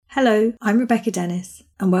Hello, I'm Rebecca Dennis,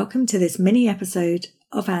 and welcome to this mini episode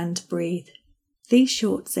of And Breathe. These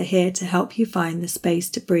shorts are here to help you find the space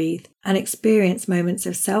to breathe and experience moments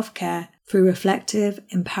of self-care through reflective,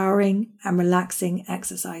 empowering, and relaxing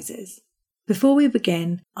exercises. Before we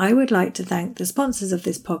begin, I would like to thank the sponsors of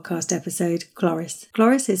this podcast episode, Kloris.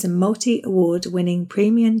 Kloris is a multi-award winning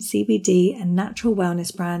premium CBD and natural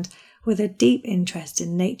wellness brand with a deep interest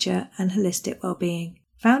in nature and holistic well-being.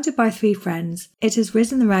 Founded by three friends, it has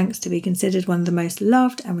risen the ranks to be considered one of the most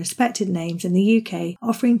loved and respected names in the UK,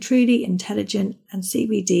 offering truly intelligent and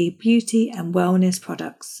CBD beauty and wellness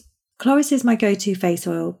products. Kloris is my go-to face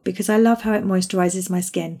oil because I love how it moisturises my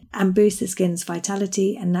skin and boosts the skin's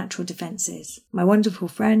vitality and natural defences. My wonderful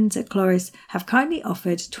friends at Kloris have kindly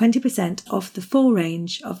offered 20% off the full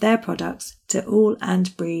range of their products to all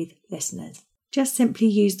And Breathe listeners. Just simply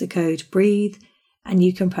use the code BREATHE and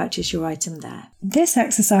you can purchase your item there. This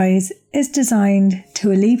exercise is designed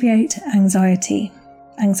to alleviate anxiety.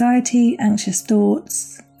 Anxiety, anxious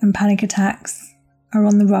thoughts, and panic attacks are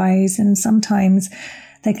on the rise, and sometimes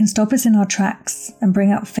they can stop us in our tracks and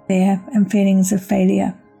bring up fear and feelings of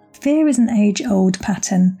failure. Fear is an age-old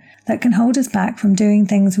pattern that can hold us back from doing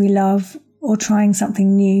things we love or trying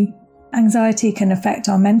something new. Anxiety can affect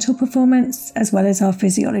our mental performance as well as our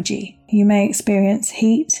physiology. You may experience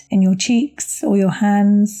heat in your cheeks or your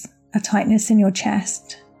hands, a tightness in your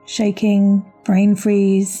chest, shaking, brain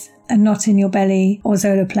freeze, a knot in your belly or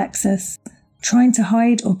solar plexus. Trying to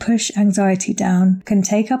hide or push anxiety down can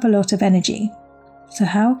take up a lot of energy. So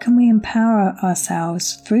how can we empower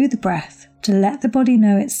ourselves through the breath to let the body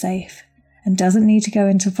know it's safe and doesn't need to go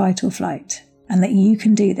into fight or flight, and that you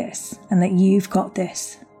can do this and that you've got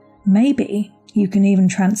this? Maybe you can even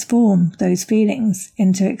transform those feelings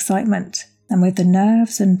into excitement, and with the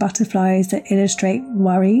nerves and butterflies that illustrate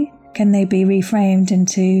worry, can they be reframed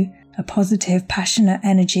into a positive, passionate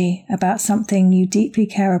energy about something you deeply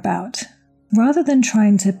care about, rather than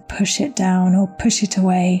trying to push it down or push it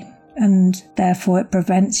away, and therefore it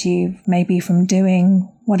prevents you maybe from doing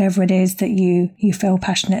whatever it is that you feel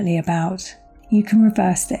passionately about. You can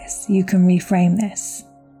reverse this, you can reframe this.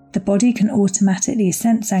 The body can automatically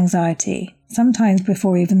sense anxiety, sometimes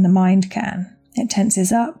before even the mind can. It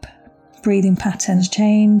tenses up, breathing patterns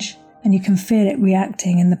change, and you can feel it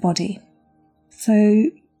reacting in the body. So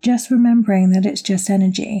just remembering that it's just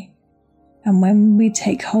energy. And when we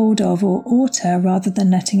take hold of or alter rather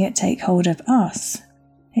than letting it take hold of us,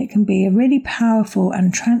 it can be a really powerful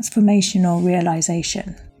and transformational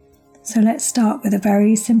realization. So let's start with a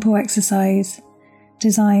very simple exercise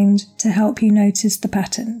designed to help you notice the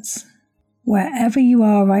patterns. Wherever you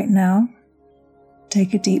are right now,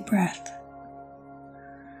 take a deep breath.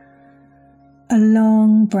 A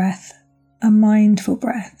long breath, a mindful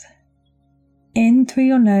breath. In through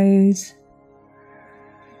your nose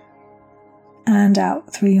and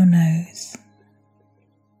out through your nose.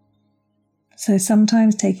 So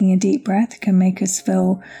sometimes taking a deep breath can make us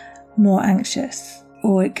feel more anxious,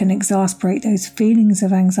 or it can exacerbate those feelings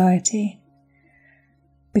of anxiety.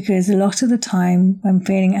 Because a lot of the time when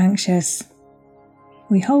feeling anxious,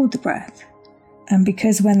 we hold the breath. And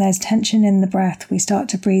because when there's tension in the breath, we start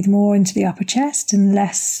to breathe more into the upper chest and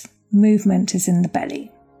less movement is in the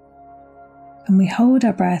belly. And we hold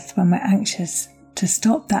our breath when we're anxious to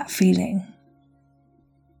stop that feeling.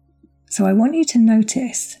 So I want you to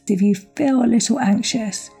notice if you feel a little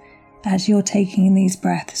anxious as you're taking in these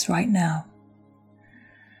breaths right now.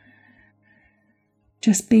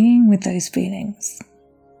 Just being with those feelings.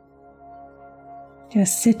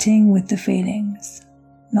 Just sitting with the feelings,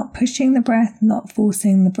 not pushing the breath, not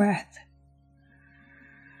forcing the breath.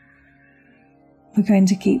 We're going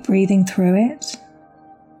to keep breathing through it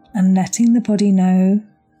and letting the body know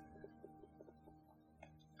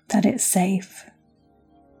that it's safe.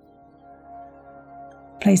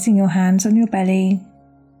 Placing your hands on your belly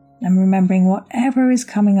and remembering whatever is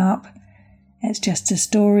coming up, it's just a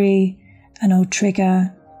story, an old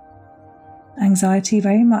trigger. Anxiety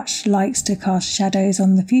very much likes to cast shadows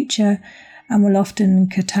on the future and will often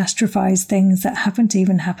catastrophize things that haven't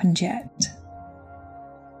even happened yet.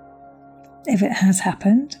 If it has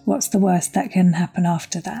happened, what's the worst that can happen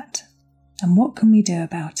after that? And what can we do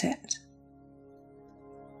about it?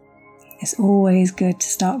 It's always good to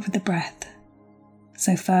start with the breath.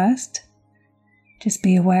 So first, just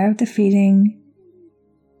be aware of the feeling,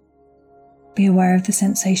 be aware of the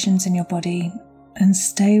sensations in your body, and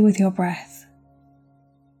stay with your breath.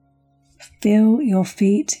 Feel your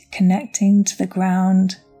feet connecting to the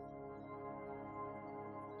ground.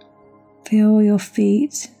 Feel your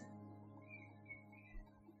feet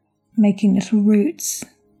making little roots,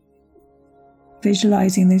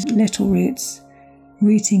 visualizing those little roots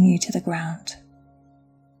rooting you to the ground.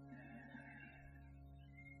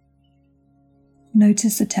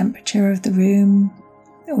 Notice the temperature of the room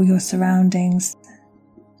or your surroundings,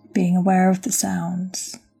 being aware of the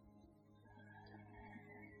sounds.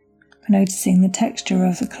 Noticing the texture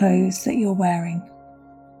of the clothes that you're wearing.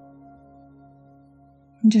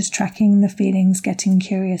 And just tracking the feelings, getting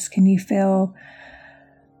curious. Can you feel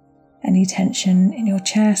any tension in your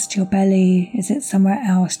chest, your belly? Is it somewhere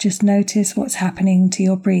else? Just notice what's happening to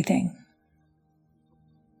your breathing.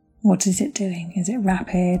 What is it doing? Is it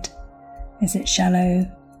rapid? Is it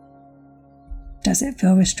shallow? Does it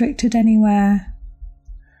feel restricted anywhere?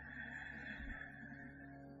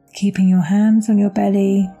 Keeping your hands on your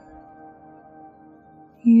belly,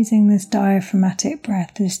 using this diaphragmatic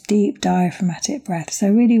breath, this deep diaphragmatic breath.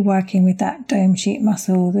 So really working with that dome sheet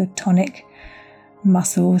muscle, the tonic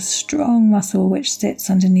muscle, strong muscle which sits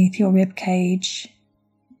underneath your rib cage.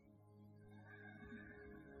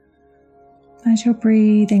 As you're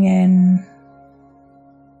breathing in,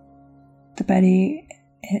 the belly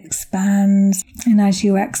expands, and as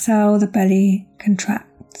you exhale, the belly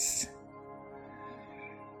contracts.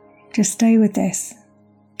 Just stay with this.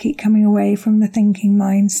 Keep coming away from the thinking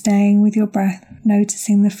mind, staying with your breath,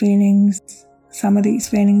 noticing the feelings. Some of these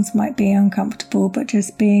feelings might be uncomfortable, but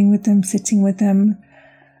just being with them, sitting with them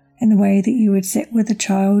in the way that you would sit with a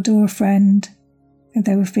child or a friend. If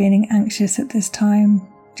they were feeling anxious at this time,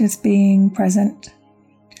 just being present,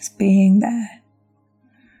 just being there.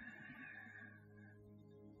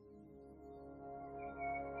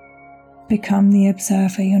 Become the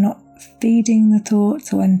observer. You're not feeding the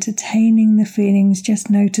thoughts or entertaining the feelings, just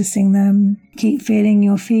noticing them. Keep feeling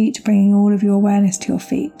your feet, bringing all of your awareness to your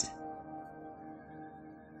feet.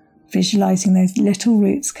 Visualizing those little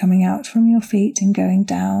roots coming out from your feet and going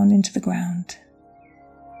down into the ground.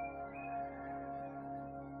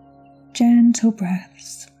 Gentle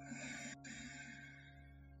breaths.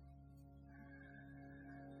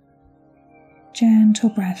 Gentle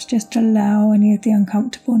breaths. Just allow any of the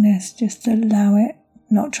uncomfortableness, just allow it,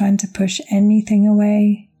 not trying to push anything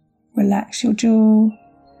away. Relax your jaw.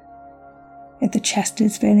 If the chest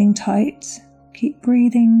is feeling tight, keep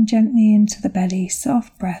breathing gently into the belly,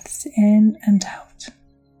 soft breaths in and out.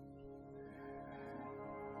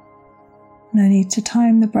 No need to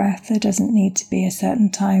time the breath. There doesn't need to be a certain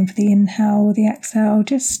time for the inhale or the exhale.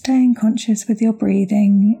 Just staying conscious with your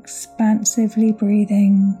breathing, expansively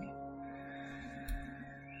breathing.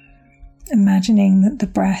 Imagining that the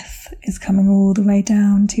breath is coming all the way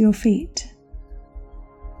down to your feet.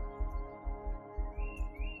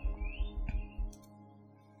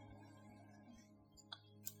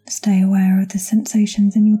 Stay aware of the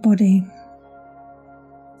sensations in your body.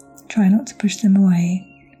 Try not to push them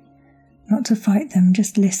away, not to fight them,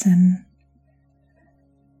 just listen.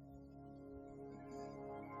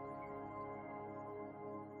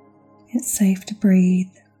 It's safe to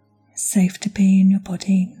breathe, it's safe to be in your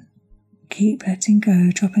body. Keep letting go,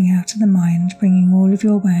 dropping out of the mind, bringing all of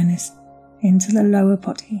your awareness into the lower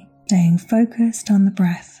body, staying focused on the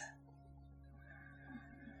breath.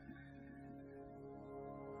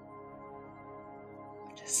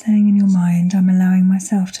 Just saying in your mind, I'm allowing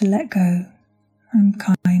myself to let go. I'm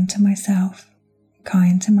kind to myself,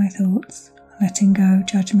 kind to my thoughts, letting go of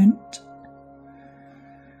judgment.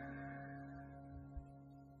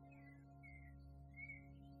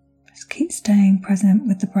 Just keep staying present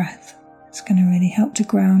with the breath. It's going to really help to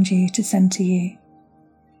ground you, to center you.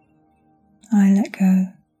 I let go.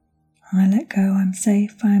 I let go. I'm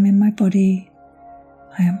safe. I am in my body.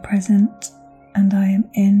 I am present and I am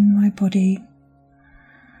in my body.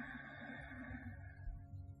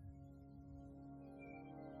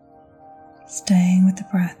 Staying with the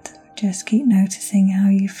breath. Just keep noticing how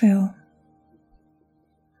you feel.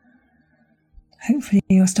 Hopefully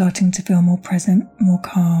you're starting to feel more present, more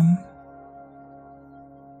calm.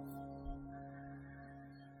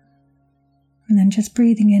 And then just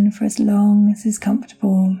breathing in for as long as is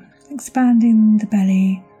comfortable, expanding the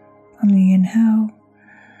belly on the inhale.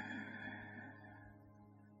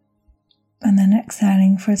 And then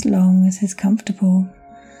exhaling for as long as is comfortable.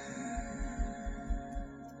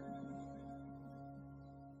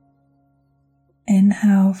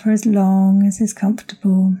 Inhale for as long as is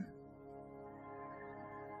comfortable.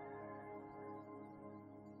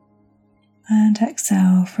 And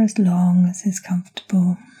exhale for as long as is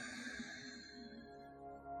comfortable.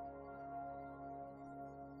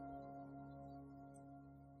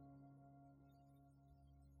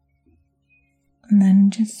 And then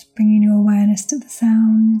just bringing your awareness to the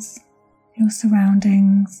sounds, your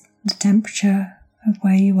surroundings, the temperature of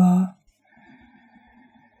where you are.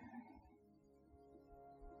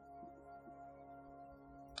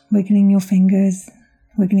 wiggling your fingers,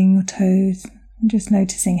 wiggling your toes, and just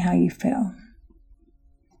noticing how you feel.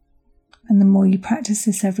 And the more you practice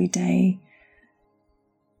this every day,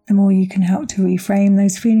 the more you can help to reframe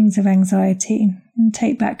those feelings of anxiety and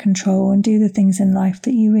take back control and do the things in life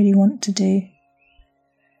that you really want to do.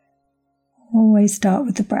 Always start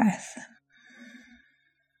with the breath.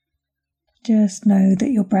 Just know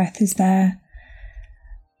that your breath is there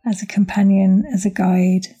as a companion, as a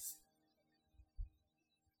guide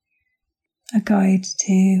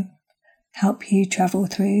to help you travel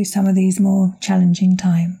through some of these more challenging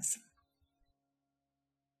times.